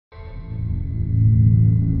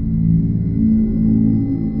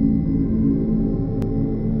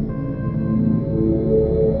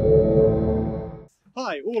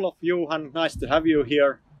Johan, nice to have you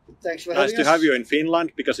here. Thanks for having us. Nice to have you in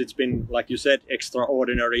Finland, because it's been, like you said,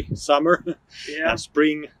 extraordinary summer and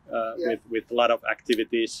spring with a lot of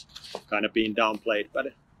activities kind of being downplayed, but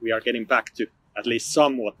we are getting back to at least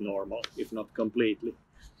somewhat normal, if not completely.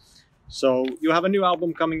 So you have a new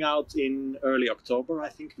album coming out in early October, I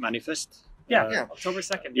think, Manifest. October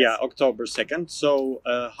 2nd. Yeah, October 2nd. So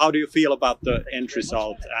how do you feel about the end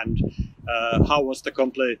result, and how was the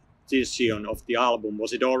completion of the album?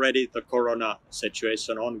 Was it already the corona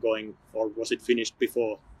situation ongoing, or was it finished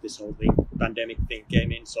before this whole pandemic thing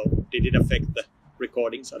came in? So did it affect the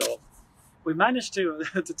recordings at all? We managed to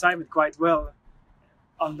time it quite well,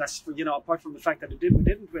 unless, apart from the fact that we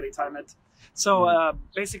didn't really time it. So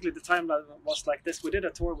basically the timeline was like this. We did a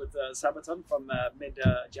tour with Sabaton from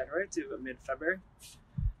mid-January to mid-February.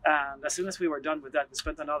 And as soon as we were done with that, we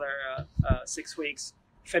spent another 6 weeks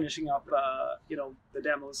finishing up, the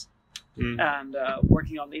demos and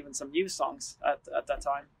working on even some new songs at that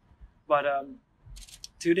time. But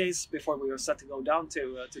 2 days before we were set to go down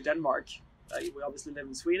to Denmark, we obviously live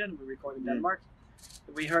in Sweden, we record in Denmark.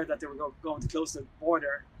 We heard that they were going to close the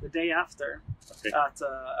border the day after at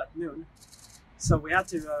noon. So we had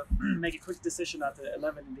to make a quick decision at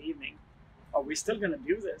 11 in the evening. Are we still going to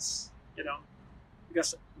do this?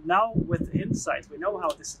 Because now with hindsight, we know how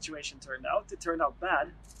the situation turned out. It turned out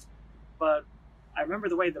bad. But I remember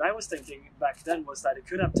the way that I was thinking back then was that it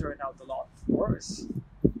could have turned out a lot worse.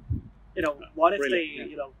 What if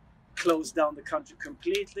they, close down the country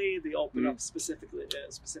completely? They open up specific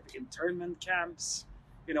internment camps,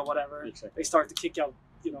 whatever. Exactly. They start to kick out,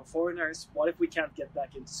 foreigners. What if we can't get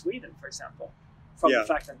back into Sweden, for example, from the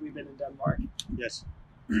fact that we've been in Denmark? Yes.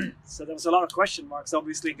 So there was a lot of question marks,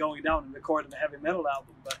 obviously, going down and recording a heavy metal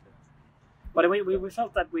album. But we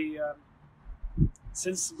felt that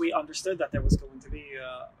since we understood that there was going to be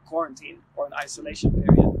a quarantine or an isolation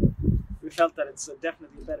period, we felt that it's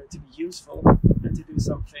definitely better to be useful and to do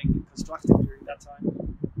something constructive during that time.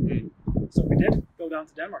 So we did go down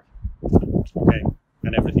to Denmark. Okay,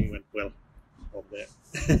 and everything went well over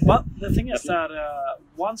there. Well, the thing is that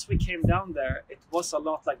once we came down there, it was a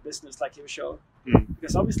lot like business, like you showed,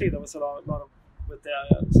 because obviously there was a lot of with the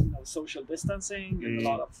social distancing and a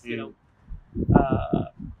lot of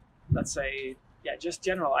let's say just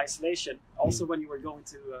general isolation. Also, when you were going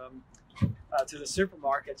to the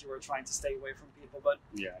supermarket, you were trying to stay away from people. But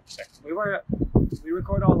exactly. We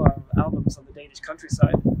record all our albums on the Danish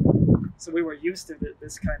countryside, so we were used to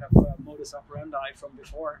this kind of modus operandi from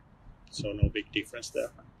before. So no big difference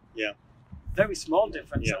there. Yeah. Very small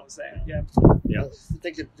difference, I would say. Yeah. I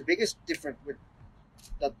think the biggest difference with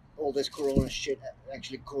that all this corona shit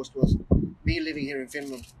actually caused was me living here in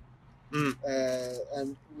Finland,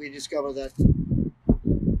 and we discovered that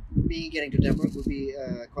me getting to Denmark would be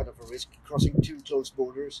quite of a risk, crossing 2 close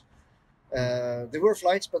borders. There were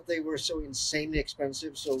flights, but they were so insanely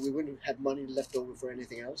expensive, so we wouldn't have money left over for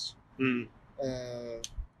anything else.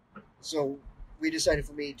 So we decided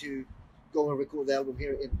for me to go and record the album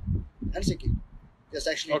here in Helsinki. That's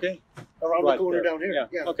actually around the corner down here.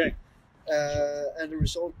 Yeah. Okay. And the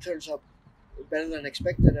result turns out better than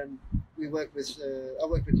expected. And we worked with I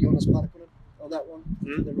worked with Jonas Marko on that one,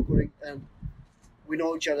 the recording, and we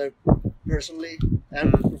know each other personally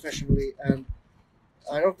and professionally, and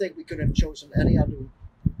I don't think we could have chosen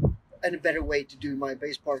any better way to do my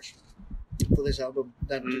bass parts for this album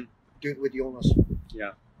than to do it with Jonas.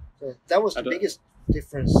 Yeah. So that was the biggest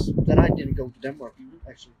difference, that I didn't go to Denmark,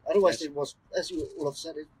 actually. Otherwise, it was, as you Olof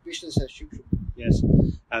said, business as usual. Yes,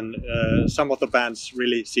 and some of the bands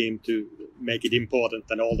really seem to make it important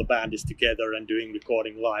that all the band is together and doing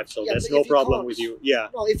recording live, so there's no problem with you.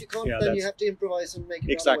 No, if you can't, then you have to improvise and make it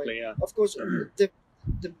exactly. Yeah. Of course,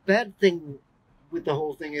 the bad thing with the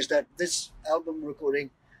whole thing is that this album recording,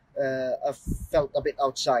 I felt a bit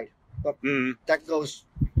outside, but that goes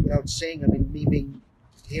without saying. I mean, me being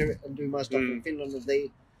here and doing my stuff in Finland, and they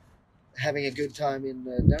having a good time in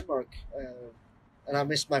Denmark, and I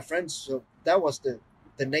missed my friends, so that was the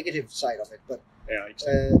negative side of it. But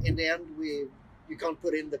in the end, you can't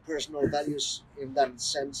put in the personal values in that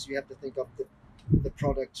sense. You have to think of the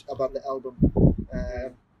product, about the album.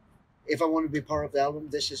 If I want to be part of the album,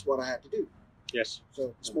 this is what I had to do. Yes.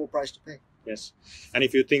 So small price to pay. Yes, and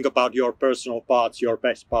if you think about your personal parts, your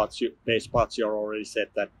bass parts, you already said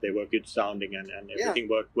that they were good sounding and everything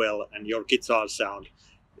worked well, and your guitar sound.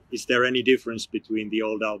 Is there any difference between the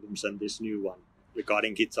old albums and this new one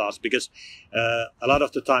regarding guitars? Because a lot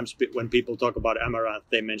of the times when people talk about Amaranthe,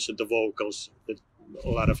 they mention the vocals, a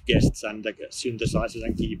lot of guests and the synthesizers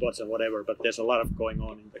and keyboards and whatever, but there's a lot of going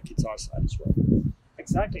on in the guitar side as well.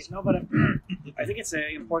 Exactly. No, but I think it's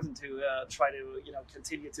important to try to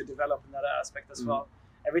continue to develop in that aspect as well.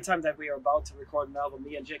 Every time that we are about to record an album,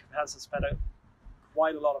 me and Jacob Hansen spent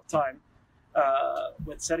quite a lot of time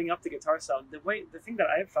with setting up the guitar sound. The thing that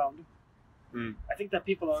I have found, I think that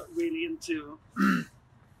people are really into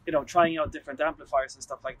trying out different amplifiers and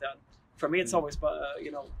stuff like that. For me, it's always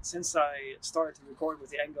since I started to record with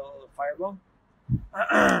the Engel Fireball.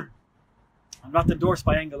 I'm not endorsed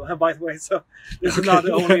by Engel, by the way, so this is not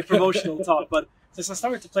only promotional talk. But since I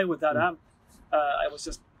started to play with that amp, I was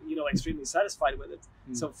just extremely satisfied with it.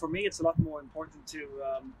 So for me, it's a lot more important to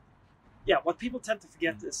what people tend to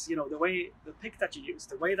forget is the pick that you use,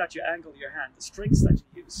 the way that you angle your hand, the strings that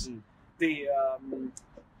you use, the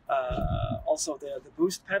also the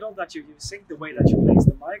boost pedal that you're using, the way that you place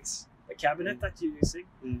the mics, the cabinet that you're using.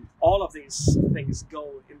 All of these things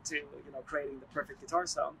go into creating the perfect guitar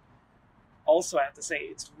sound. Also, I have to say,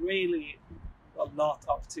 it's really a lot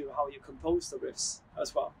up to how you compose the riffs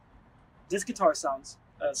as well. This guitar sound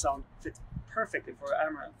fits perfectly for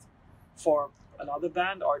Amaranthe. For another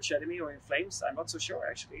band, Arch Enemy or In Flames, I'm not so sure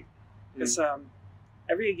actually, because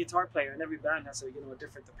every guitar player and every band has a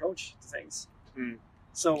different approach to things.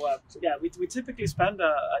 So we typically spend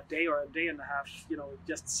a day or a day and a half,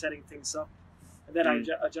 just setting things up, and then I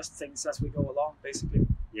adjust things as we go along, basically.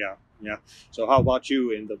 Yeah. So how about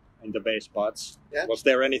you in the bass parts? Yeah. Was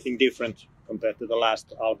there anything different compared to the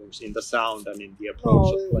last albums in the sound and in the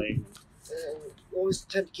approach of playing? Always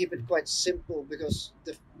tend to keep it quite simple because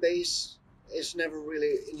the bass is never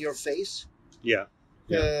really in your face. Yeah.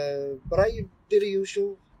 But I did a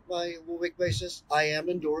usual. My Warwick bassist. I am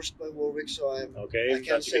endorsed by Warwick, so I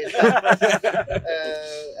can't say that.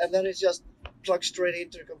 And then it's just plug straight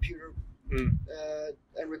into the computer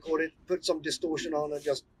and record it. Put some distortion on and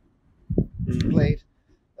just play it.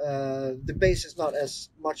 The bass is not as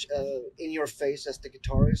much in your face as the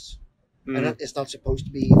guitar is, and it's not supposed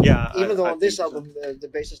to be. Even though on this album the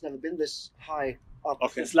bass has never been this high up.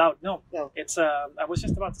 Okay. It's loud. No. It's. I was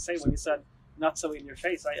just about to say when you said not so in your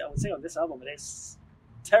face. I would say on this album it is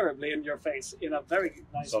terribly in your face in a very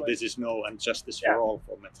nice way. So this is no injustice for all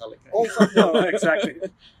for Metallica. No, exactly.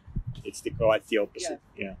 It's quite the opposite.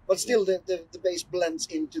 Yeah. But still, the bass blends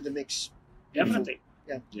into the mix. Definitely.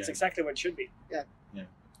 Yeah. It's exactly what it should be. Yeah.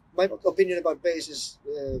 My opinion about bass is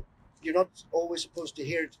you're not always supposed to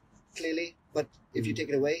hear it clearly, but if you take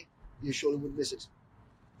it away, you surely would miss it.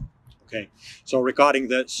 Okay. So regarding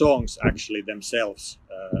the songs actually themselves,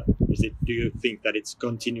 do you think that it's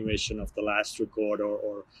continuation of the last record,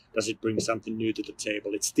 or does it bring something new to the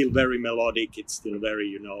table? It's still very melodic. It's still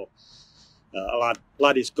very, a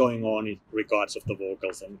lot is going on in regards of the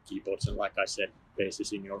vocals and keyboards. And like I said, bass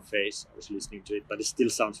is in your face. I was listening to it, but it still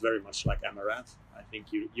sounds very much like Amaranthe. I think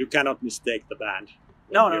you cannot mistake the band.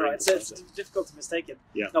 No. It's difficult to mistake it.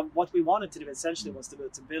 Yeah. Now, what we wanted to do essentially was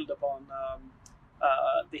to build upon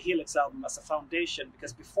the Helix album as a foundation,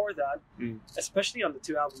 because before that, especially on the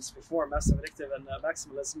two albums before, Massive Addictive and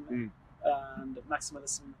Maximalism, and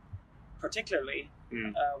Maximalism particularly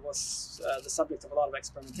was the subject of a lot of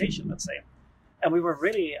experimentation, let's say. And we were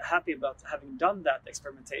really happy about having done that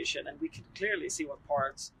experimentation, and we could clearly see what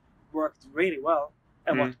parts worked really well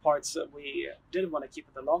and what parts we didn't want to keep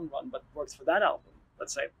in the long run but worked for that album,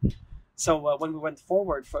 let's say. So when we went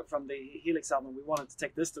forward from the Helix album, we wanted to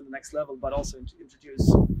take this to the next level, but also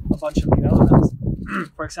introduce a bunch of new elements.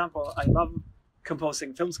 For example, I love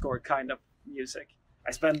composing film score kind of music.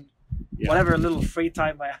 I spend whatever little free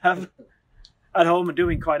time I have at home and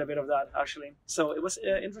doing quite a bit of that, actually. So it was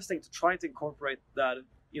interesting to try to incorporate that, a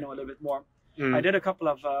little bit more. I did a couple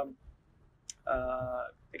of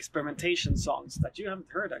experimentation songs that you haven't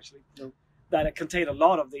heard, actually, that contain a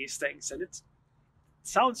lot of these things, and it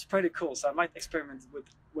sounds pretty cool. So I might experiment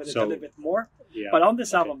with it a little bit more. But on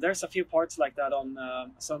this album, there's a few parts like that on a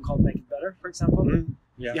song called Make It Better, for example.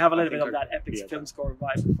 You have a little bit of that epic film score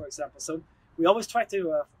vibe, for example. So we always try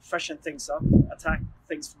to freshen things up, attack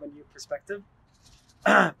things from a new perspective.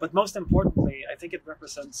 But most importantly, I think it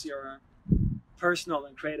represents your personal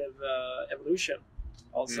and creative evolution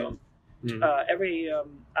also. Every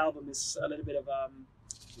album is a little bit of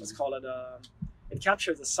let's call it it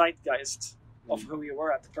captures the zeitgeist of who you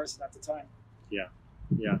were at the person at the time.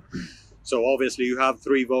 Yeah. So obviously you have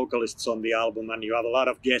 3 vocalists on the album, and you have a lot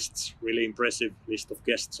of guests, really impressive list of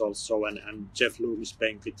guests also, and Jeff Loom is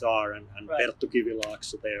playing guitar, and Perttu Kivilä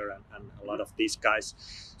also there, and a lot of these guys.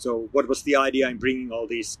 So what was the idea in bringing all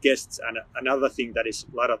these guests? And another thing that is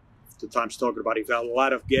a lot of the times talking about, if you have a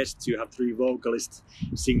lot of guests, you have 3 vocalists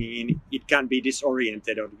singing in, it can be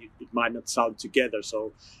disoriented, or it might not sound together.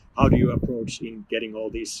 So how do you approach in getting all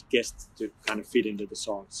these guests to kind of fit into the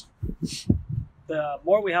songs? the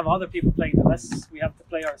more we have other people playing, the less we have to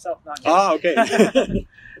play ourselves. Okay.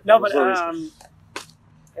 No, but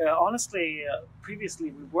honestly,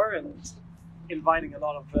 previously we weren't inviting a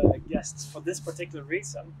lot of guests for this particular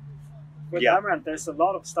reason. With Amaranthe, there's a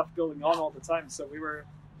lot of stuff going on all the time, so we were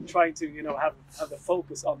trying to, you know, have the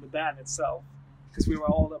focus on the band itself, because we were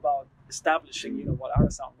all about establishing, you know, what our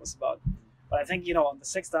sound was about. But I think, you know, on the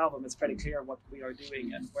 6th album, it's pretty clear what we are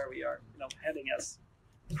doing and where we are, you know, heading as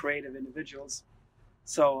creative individuals.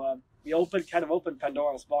 So we kind of opened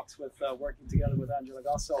Pandora's box with working together with Angela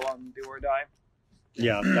Gasso on Do or Die.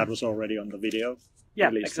 Yeah, that was already on the video. Yeah,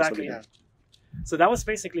 exactly. Yeah. So that was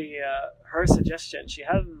basically her suggestion. She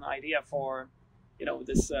had an idea for, you know,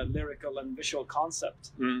 this lyrical and visual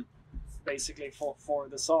concept, basically for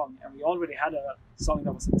the song. And we already had a song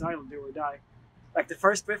that was entitled Do or Die. Like the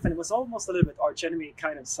first riff, and it was almost a little bit Arch Enemy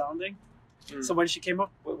kind of sounding. So when she came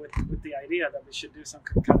up with the idea that we should do some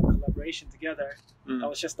kind of collaboration together, I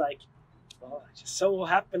was just like, well, I just so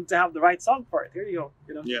happened to have the right song for it. Here you go,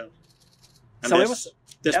 you know. Yeah. And so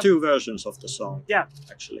there's two versions of the song. Yeah,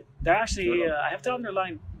 actually. They're actually. I have to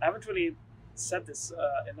underline. I haven't really said this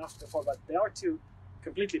enough before, but they are two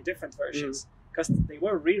completely different versions because they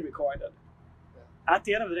were re-recorded. Yeah. At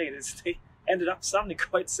the end of the day, they ended up sounding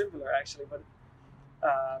quite similar, actually. But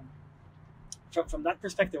from that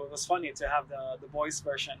perspective, it was funny to have the voice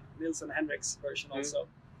version, Nils and Henrik's version, also.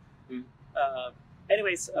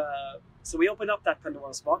 Anyways, so we opened up that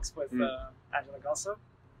Pandora's box with Angela Gasso.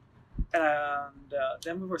 And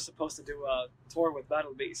then we were supposed to do a tour with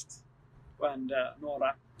Battle Beast and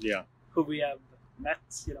Nora, who we have met,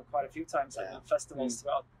 you know, quite a few times at festivals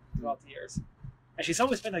throughout the years. And she's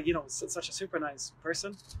always been such a super nice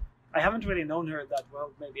person. I haven't really known her that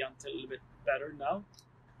well, maybe until a little bit better now.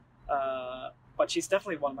 But she's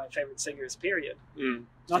definitely one of my favorite singers, period.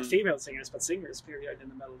 Not female singers, but singers, period, in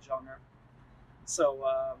the metal genre. So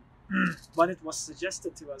when it was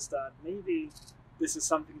suggested to us that maybe this is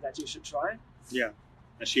something that you should try. Yeah.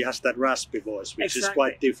 And she has that raspy voice, which is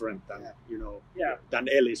quite different than, you know, than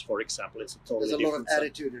Ellie's, for example. It's a totally There's a lot of sound.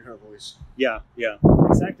 attitude in her voice. Yeah.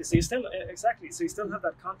 Exactly. So you still have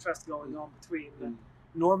that contrast going on between,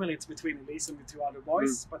 normally it's between Elise and the two other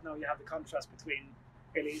boys, but now you have the contrast between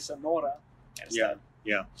Elise and Nora instead.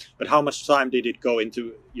 Yeah. But how much time did it go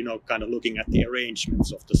into, you know, kind of looking at the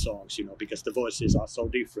arrangements of the songs, you know, because the voices are so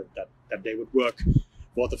different that they would work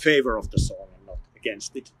for the favor of the song and not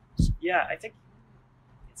against it. Yeah, I think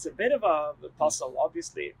it's a bit of a puzzle,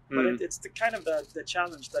 obviously, but it's the kind of the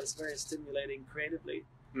challenge that is very stimulating creatively,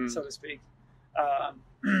 so to speak.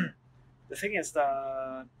 The thing is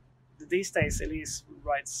that these days Elise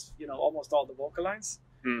writes, you know, almost all the vocal lines,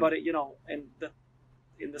 but it, you know,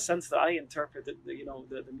 in the sense that I interpret it, you know,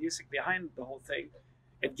 the music behind the whole thing,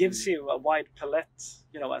 it gives you a wide palette,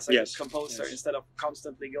 you know, as a composer, instead of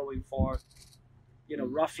constantly going for, you know,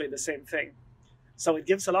 roughly the same thing. So it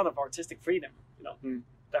gives a lot of artistic freedom, you know,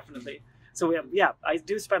 definitely. So I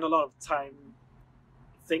do spend a lot of time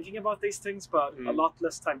thinking about these things, but a lot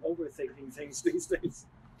less time overthinking things these days.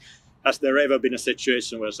 Has there ever been a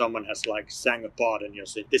situation where someone has like sang a part and you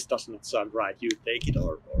say, this does not sound right, you take it,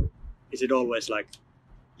 or is it always like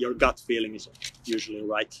your gut feeling is usually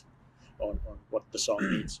right on what the song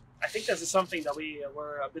needs? I think this is something that we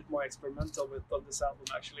were a bit more experimental with on this album,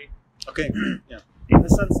 actually. Okay, yeah. In the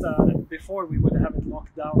sense that before we would have it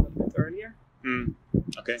locked down a bit earlier.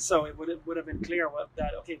 Okay. So it would have been clear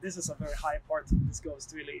that, okay, this is a very high part, this goes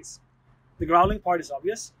to Elise. The growling part is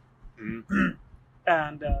obvious.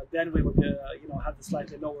 And then we would, you know, have the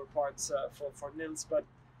slightly lower parts for Nils. But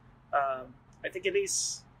I think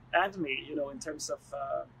Elise and me, you know, in terms of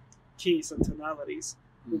keys and tonalities,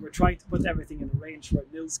 we were trying to put everything in a range where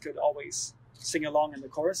Nils could always sing along in the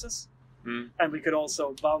choruses. And we could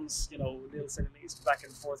also bounce, you know, Nils and Elise back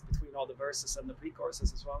and forth between all the verses and the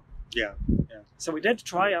pre-choruses as well. Yeah. So we did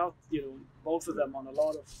try out, you know, both of them on a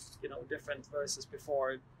lot of, you know, different verses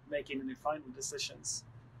before making any final decisions.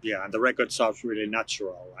 Yeah, and the record sounds really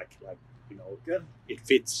natural, like you know, good. It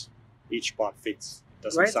fits. Each part fits. It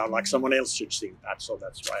doesn't sound like someone else should sing that, so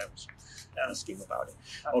that's why I was asking about it.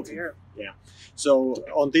 Okay. Yeah. So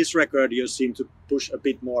on this record, you seem to push a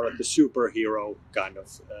bit more at the superhero kind of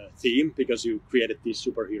theme, because you created these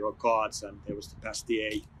superhero cards, and there was the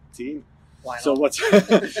Pastier theme. Why not? So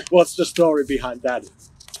what's the story behind that?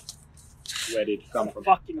 Where did it come from?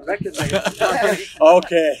 Fucking record label.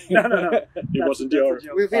 Okay. No. It wasn't your.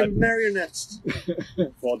 We've been marionettes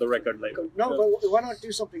for the record label. No, but why not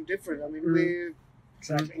do something different? I mean,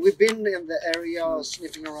 we've been in the area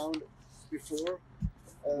sniffing around before,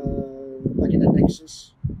 like in the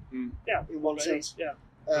Nexus. Yeah, in one sense. Yeah.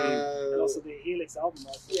 And also the Helix album.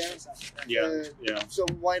 So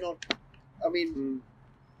why not? I mean,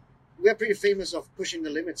 we're pretty famous of pushing the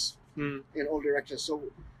limits in all directions. So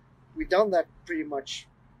we've done that pretty much,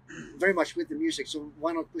 very much with the music. So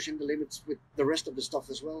why not pushing the limits with the rest of the stuff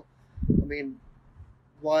as well? I mean,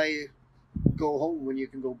 why go home when you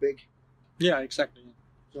can go big? Yeah, exactly.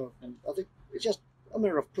 So I think it's just a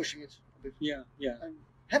matter of pushing it a bit. Yeah, yeah. And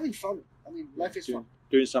having fun. I mean, life is fun.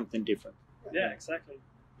 Doing something different. Yeah, exactly.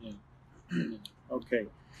 Yeah. Okay.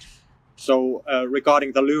 So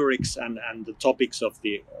regarding the lyrics and the topics of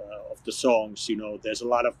the songs, you know, there's a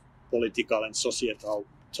lot of political and societal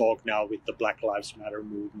talk now with the Black Lives Matter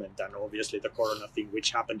movement and obviously the Corona thing,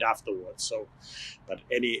 which happened afterwards. So, but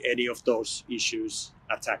any of those issues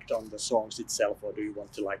attacked on the songs itself, or do you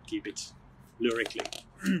want to like keep it lyrically?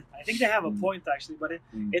 I think they have a point actually, but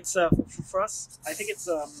it's for us. I think it's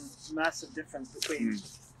a massive difference between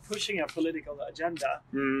pushing a political agenda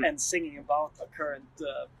and singing about a current,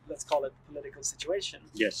 let's call it, political situation.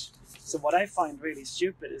 Yes. So what I find really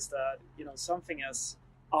stupid is that, you know, something as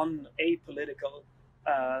unapolitical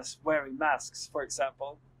as wearing masks, for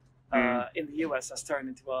example, in the US has turned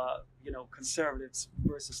into a, you know, conservatives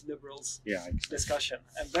versus liberals discussion,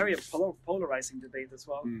 and very polarizing debate as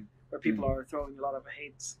well, where people are throwing a lot of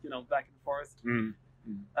hate, you know, back and forth.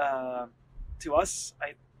 To us,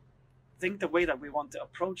 I think the way that we want to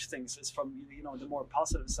approach things is from, you know, the more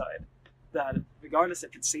positive side, that regardless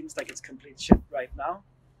if it seems like it's complete shit right now,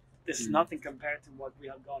 this is nothing compared to what we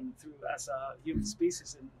have gone through as a human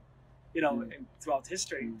species in, you know, throughout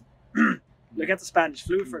history. Look at the Spanish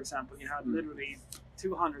flu, for example. You had literally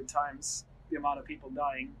 200 times the amount of people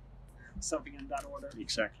dying, something in that order.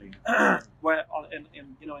 Exactly. Where in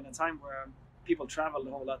you know, in a time where people traveled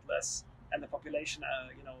a whole lot less and the population,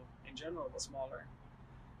 you know, in general was smaller.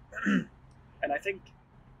 And I think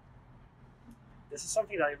this is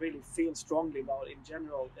something that I really feel strongly about in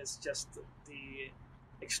general, is just the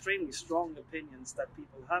extremely strong opinions that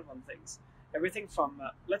people have on things. Everything from,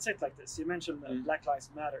 let's say it like this, you mentioned Black Lives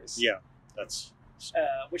Matters. Yeah, that's...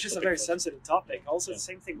 which is a very sensitive topic. Also, the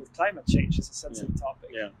same thing with climate change is a sensitive topic.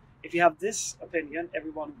 Yeah. If you have this opinion,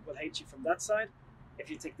 everyone will hate you from that side. If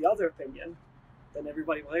you take the other opinion, then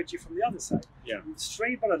everybody will hate you from the other side. Yeah. You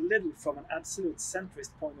stray but a little from an absolute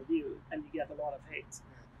centrist point of view, and you get a lot of hate.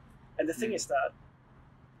 And the thing is that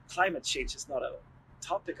climate change is not a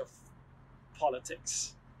topic of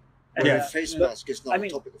politics. And face mask is not a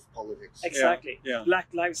topic of politics. Exactly. Yeah. Black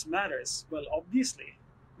Lives Matters. Well, obviously,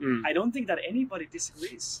 I don't think that anybody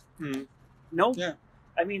disagrees. No. Yeah.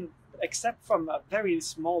 I mean, except from a very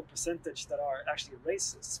small percentage that are actually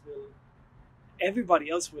racists, everybody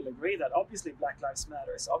else will agree that obviously Black Lives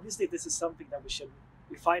Matters. Obviously, this is something that we should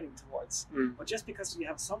be fighting towards. But just because you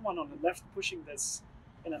have someone on the left pushing this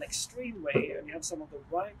in an extreme way, and you have some on the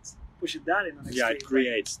right pushing that in an extreme way, it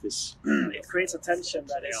creates this. It creates a tension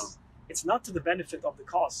that is. It's not to the benefit of the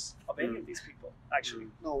cause of any of these people, actually.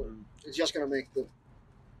 No, it's just going to make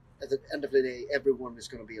at the end of the day, everyone is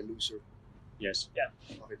going to be a loser. Yes. Yeah.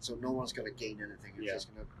 Of it. So no one's going to gain anything. It's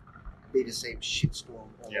just going to be the same shitstorm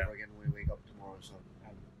all over again when we wake up tomorrow. So.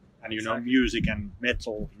 And you know, music and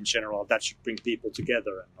metal in general, that should bring people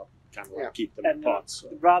together and not kind of like keep them apart. So.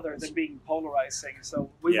 Rather than being polarizing.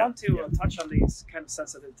 So we want to touch on these kind of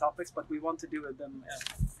sensitive topics, but we want to do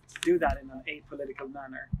that in an apolitical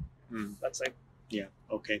manner. Let's say. Yeah.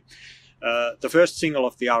 Okay. The first single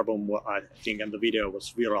of the album, I think, and the video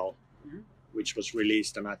was Viral, which was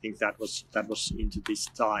released, and I think that was into this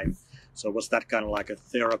time. So was that kind of like a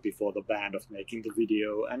therapy for the band of making the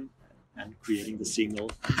video and creating the single?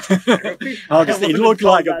 It looked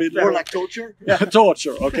like a bit more like torture. Yeah,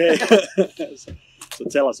 torture. Okay. So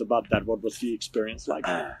tell us about that. What was the experience like?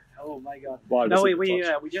 Oh my God! No,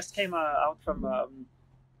 we just came out from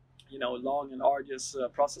you know, long and arduous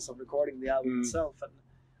process of recording the album itself, and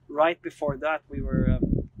right before that we were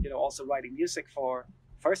you know, also writing music for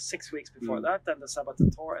first 6 weeks before that, then the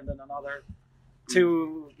Sabaton tour, and then another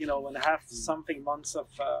 2.5 something months of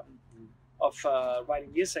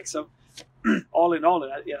writing music. So all in all,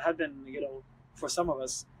 it had been, you know, for some of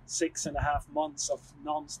us 6.5 months of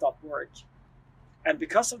non-stop work. And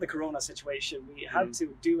because of the Corona situation, we had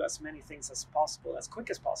to do as many things as possible, as quick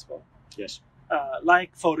as possible. Yes.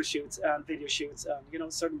 Like photo shoots and video shoots and, you know,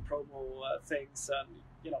 certain promo things and,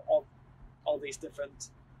 you know, all these different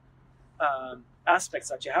aspects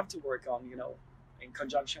that you have to work on, you know, in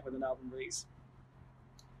conjunction with an album release.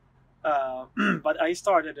 But I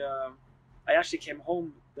actually came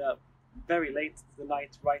home very late the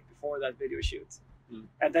night right before that video shoot.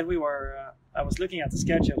 And then I was looking at the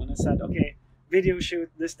schedule and I said, okay, video shoot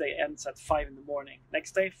this day ends at 5 in the morning.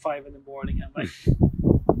 Next day, 5 in the morning. I'm like,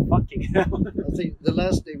 fucking hell. I think the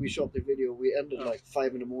last day we shot the video, we ended like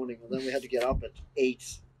 5 in the morning, and then we had to get up at 8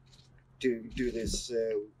 to do this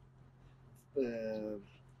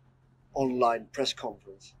online press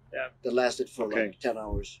conference. Yeah. That lasted for like 10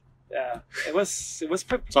 hours. Yeah, it was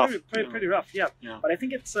pretty rough. Yeah. But I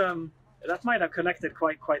think it's that might have connected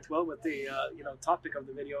quite well with the topic of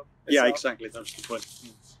the video. Yeah, itself. exactly. That's the point.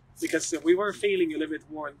 Because we were feeling a little bit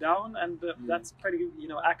worn down, and that's pretty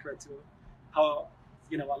accurate to how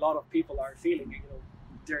a lot of people are feeling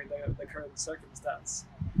during the current circumstance.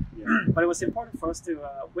 Yeah. But it was important for us to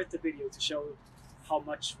with the video to show how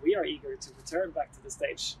much we are eager to return back to the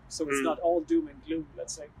stage, so it's not all doom and gloom,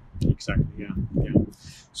 let's say. Exactly. Yeah.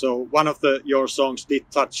 So one of your songs did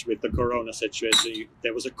touch with the Corona situation.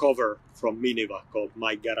 There was a cover from Miniva called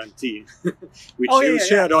 "My Guarantee," which you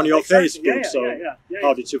shared on your Facebook.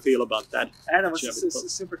 How did you feel about that? And it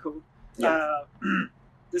was super cool. Yeah.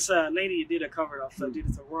 This lady did a cover of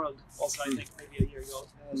Digital World, also I think maybe a year ago,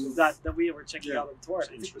 that we were checking out on tour. I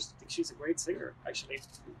think she's a great singer, actually.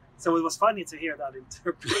 So it was funny to hear that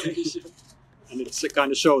interpretation. And it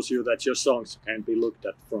kind of shows you that your songs can be looked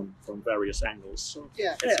at from various angles. So,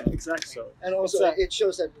 yeah, exactly. So, and also it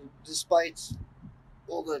shows that despite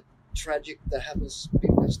all the tragic that happens,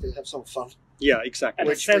 people can still have some fun. Yeah, exactly.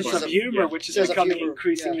 And a sense of humor, which is becoming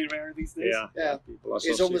increasingly rare these days. Yeah. People are so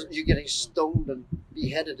it's almost you're getting stoned and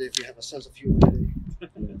beheaded if you have a sense of humor.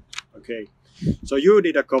 Okay. So you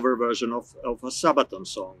did a cover version of a Sabaton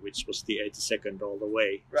song, which was the 82nd All the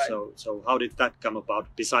Way. Right. So how did that come about?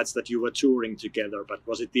 Besides that you were touring together, but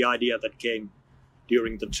was it the idea that came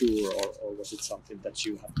during the tour, or was it something that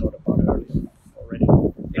you had thought about earlier already?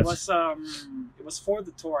 It was for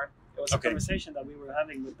the tour. It was a conversation that we were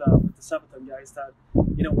having with the Sabaton guys that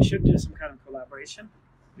we should do some kind of collaboration.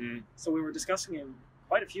 So we were discussing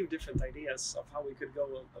quite a few different ideas of how we could go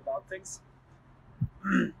about things.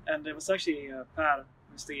 And it was actually Per,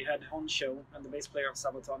 who's the head honcho and the bass player of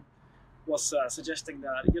Sabaton, was suggesting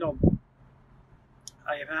that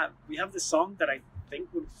we have this song that I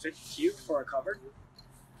think would fit cute for a cover,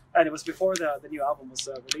 and it was before the new album was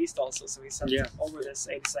released also. So he sent over this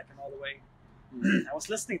 82nd All the Way. I was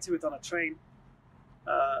listening to it on a train.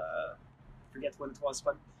 Forget when it was,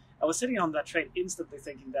 but I was sitting on that train instantly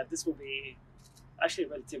thinking that this will be actually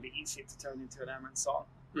relatively easy to turn into an Amaranthe song.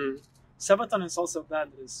 Sabaton is also a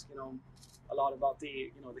band that is, a lot about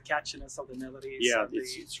the catchiness of the melodies. Yeah,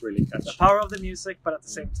 it's really catchy. The power of the music, but at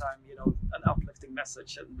the same time, an uplifting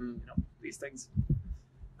message and these things.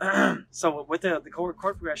 So with the chord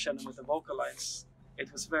progression and with the vocal lines,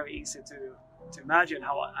 it was very easy to imagine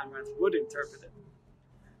how Amaranthe would interpret it.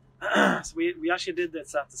 So we actually did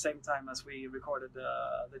this at the same time as we recorded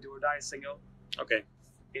the Do or Die single. Okay.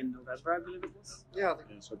 In November, I believe it was.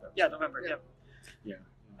 November. Yeah.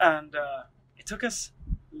 And it took us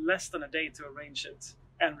less than a day to arrange it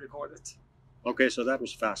and record it. Okay, so that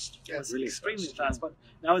was fast. It was really extremely fast. But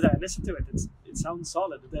now that I listen to it, it sounds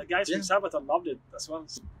solid. The guys from Sabaton loved it as well.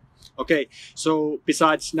 Okay, so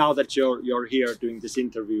besides now that you're here doing this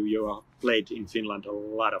interview, you have played in Finland a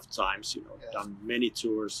lot of times. Done many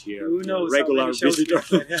tours here. Who knows? Regular visitor.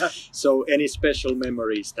 So any special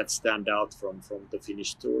memories that stand out from the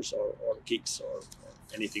Finnish tours or gigs or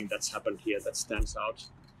anything that's happened here that stands out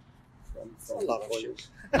from a lot of you?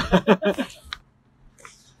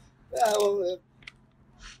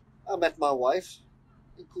 I met my wife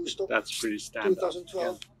in Kuustok. That's pretty standout.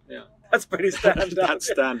 2012. Yeah. That's pretty standout.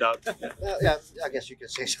 That's standout. Yeah, I guess you can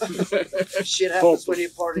say so. Shit happens when you're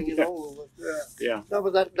partying, Yeah. No,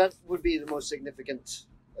 but that would be the most significant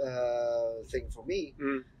thing for me.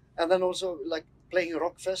 And then also like playing a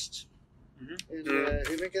Rockfest in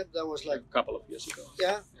Reelika. That was like a couple of years ago.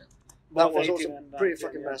 Yeah. That was also pretty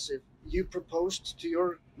fucking massive. You proposed to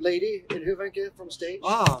your lady in Hyvinkää from stage.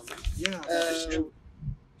 Ah, yeah.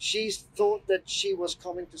 She thought that she was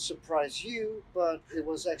coming to surprise you, but it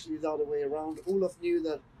was actually the other way around. Olof knew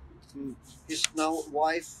that his now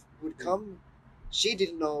wife would come. She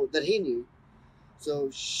didn't know that he knew. So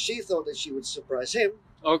she thought that she would surprise him.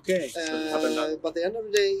 Okay. But at the end of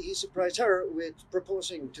the day, he surprised her with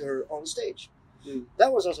proposing to her on stage.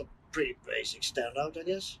 That was also pretty basic standout, I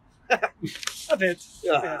guess. A bit.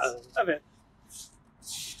 Yeah. Yes, a bit.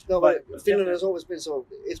 No, but Finland has always been so.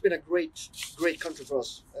 It's been a great country for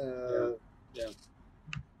us.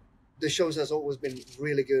 The shows has always been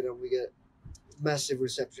really good, and we get massive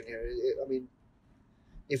reception here. I mean,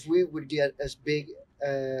 if we would get as big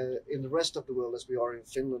in the rest of the world as we are in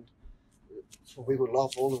Finland, we would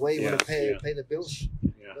laugh all the way. We would pay the bills.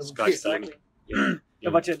 Yeah, exactly.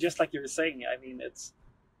 But just like you were saying, I mean, it's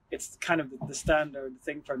kind of the standard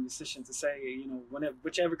thing for a musician to say.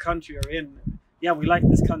 Whichever country you're in, yeah, we like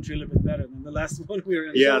this country a little bit better than the last one we were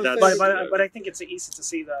in. Yeah, that's but I think it's easy to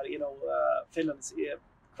see that Finland's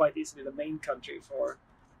quite easily the main country for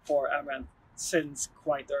Amaranthe since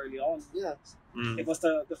quite early on. Yeah. It was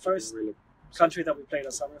the first country that we played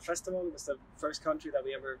a summer festival. It was the first country that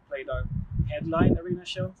we ever played our headline arena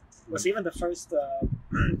show. It was even the first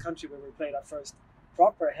country where we played our first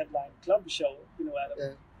proper headline club show. At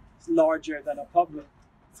a larger than a pub.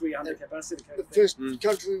 300 capacity. The first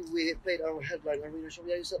country we played our headline arena show.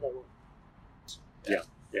 Yeah, you said that one. Yeah.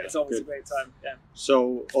 It's always a great time. Yeah.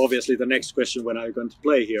 So obviously the next question: when are you going to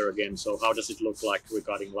play here again? So how does it look like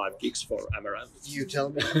regarding live gigs for Amaranthe? You tell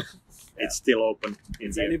me. It's still open.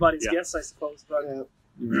 It's anybody's guess, I suppose. But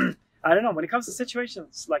I don't know. When it comes to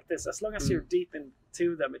situations like this, as long as you're deep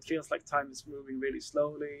into them, it feels like time is moving really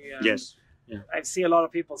slowly. Yes. Yeah. I see a lot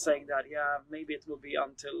of people saying that. Yeah, maybe it will be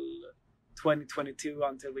until 2022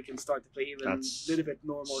 until we can start to play even a little bit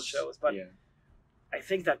normal shows, but I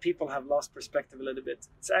think that people have lost perspective a little bit.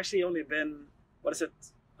 It's actually only been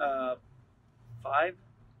 5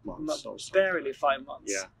 months, barely 5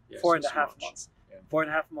 months. 4.5 months.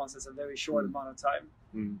 4.5 months is a very short amount of time,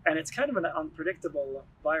 and it's kind of an unpredictable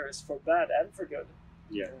virus for bad and for good.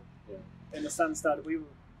 In the sense that we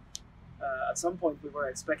at some point we were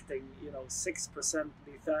expecting 6%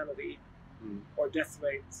 lethality or death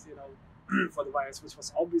rate for the virus, which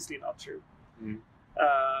was obviously not true.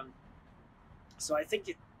 So I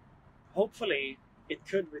think hopefully it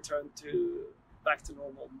could return back to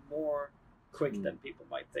normal more quick than people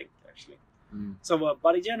might think, actually. So,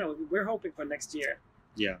 but in general, we're hoping for next year.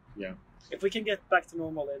 If we can get back to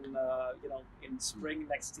normal in spring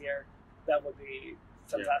next year, that would be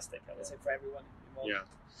fantastic. I would say for everyone involved.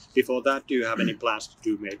 Before that, do you have any plans to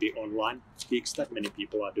do maybe online gigs that many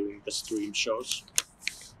people are doing the stream shows?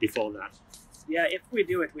 Before that, if we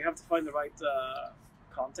do it, we have to find the right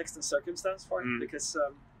context and circumstance for it, because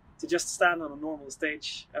to just stand on a normal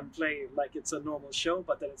stage and play like it's a normal show,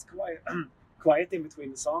 but then it's quiet in between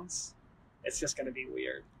the songs, it's just going to be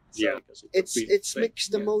weird. So, it's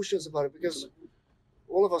mixed emotions about it, because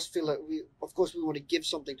all of us feel like we want to give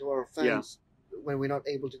something to our fans when we're not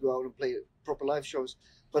able to go out and play proper live shows,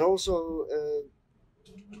 but also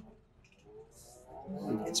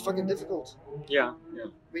it's fucking difficult. I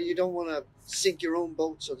mean, you don't want to sink your own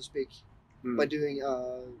boat, so to speak, by doing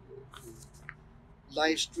a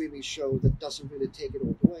live streaming show that doesn't really take it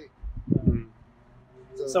all the way.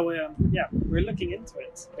 So we're looking into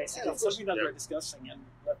it. Basically, it's something that we're discussing, and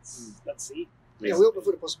let's see. We're open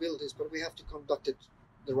for the possibilities, but we have to conduct it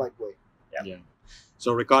the right way.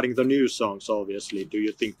 So regarding the new songs, obviously, do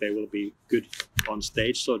you think they will be good on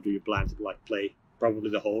stage, or do you plan to play probably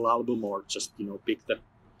the whole album, or just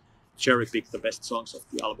cherry pick the best songs of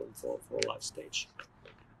the album for live stage?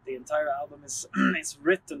 The entire album is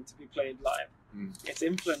written to be played live. It's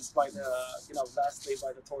influenced by vastly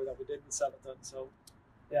by the tour that we did in Sabaton. So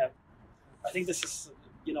I think this is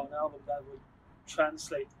an album that would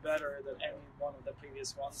translate better than any one of the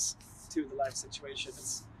previous ones to the live situation.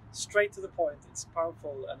 It's straight to the point, it's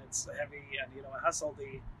powerful, and it's heavy, and it has all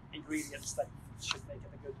the ingredients that should make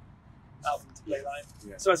it a good album to play live.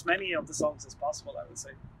 So as many of the songs as possible, I would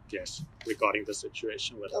say. Yes, regarding the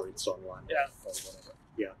situation, whether it's online or whatever.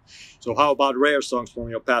 So how about rare songs from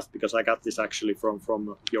your past? Because I got this actually from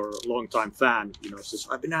your longtime fan. Says,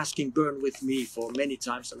 I've been asking Burn With Me for many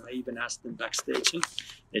times, and I even asked them backstage, and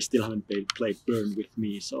they still haven't played Burn With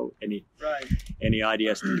Me. So any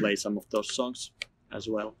ideas to play some of those songs as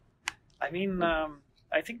well? I mean,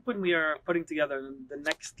 I think when we are putting together the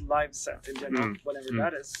next live set in general, whatever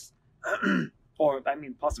that is, or I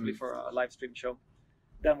mean possibly for a live stream show,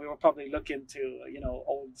 then we will probably look into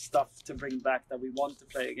old stuff to bring back that we want to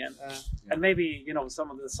play again, and maybe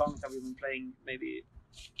some of the songs that we've been playing maybe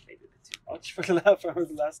a bit too much for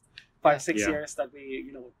the last 5-6 years, that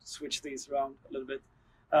we switch these around a little bit.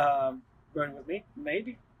 Burn With Me,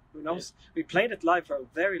 maybe, who knows? We played it live for a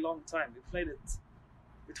very long time. We played it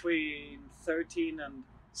between 13 and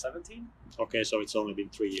 17. Okay, so it's only been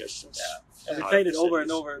 3 years since. And we played it over and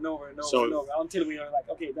over and over and over and over until we were like,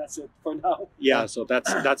 okay, that's it for now. So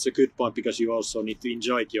that's a good point, because you also need to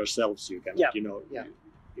enjoy it yourselves. You can,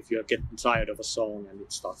 if you're getting tired of a song and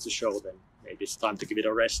it starts to show, then maybe it's time to give it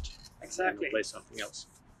a rest. Exactly. And play something else.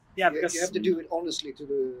 Because you have to do it honestly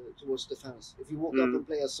towards the fans. If you walk up and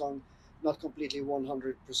play a song not completely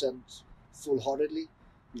 100% full-heartedly,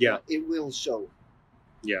 it will show.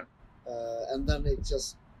 And then it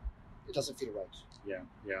doesn't feel right.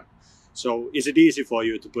 So is it easy for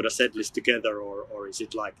you to put a set list together, or is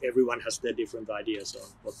it like everyone has their different ideas on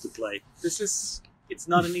what to play? It's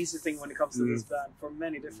not an easy thing when it comes to this band, for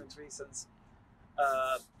many different reasons.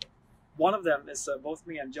 one of them is both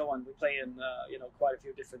me and Johan. We play in quite a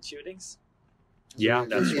few different tunings. Yeah,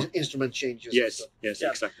 that's instrument changes. Yes, yes,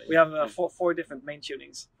 exactly. We have four different main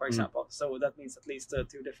tunings, for example. So that means at least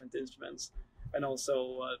 2 different instruments, and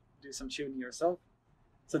also do some tuning yourself.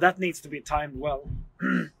 So that needs to be timed well.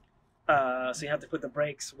 So you have to put the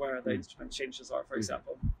breaks where the instrument changes are, for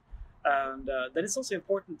example. And then it's also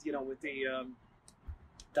important, with the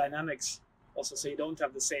dynamics also, so you don't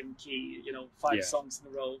have the same key, 5 songs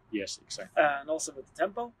in a row. Yes, exactly. And also with the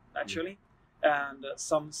tempo, naturally. And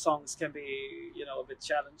some songs can be, a bit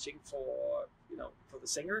challenging for the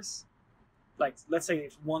singers. Like, let's say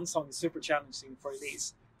if one song is super challenging for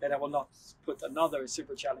Elise, then I will not put another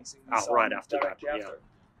super challenging song right after directly that. after.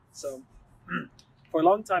 So for a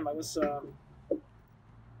long time I was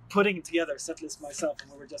putting together setlist myself,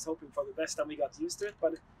 and we were just hoping for the best, and we got used to it.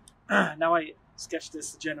 But now I sketch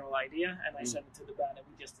this general idea and I send it to the band, and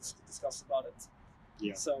we just discuss about it.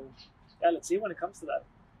 Yeah. So let's see when it comes to that.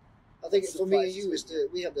 I think for me and you is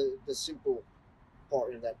we have the simple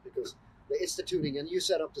part in that, because it's the tuning, and you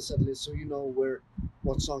set up the set list so you know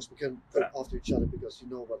what songs we can put after each other, because you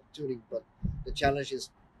know about tuning. But the challenge is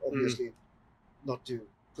obviously not to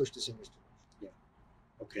push the singers too much.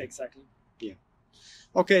 Yeah. Okay. Exactly. Yeah.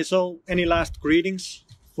 Okay. So, any last greetings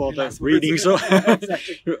for the readings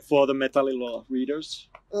for the Metalliluola readers?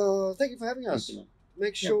 Thank you for having us.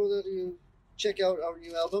 Make sure that you check out our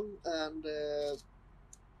new album, and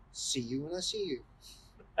see you when I see you.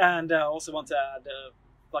 And I also want to add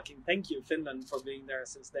fucking thank you, Finland, for being there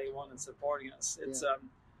since day one and supporting us. It's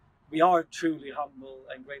we are truly humble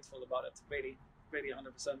and grateful about it. Really, really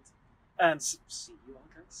 100%. And see you all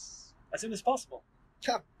guys as soon as possible.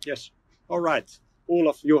 Yeah. Yes. All right.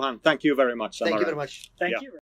 Olof, Johan, thank you very much. Thank you very much. Thank you.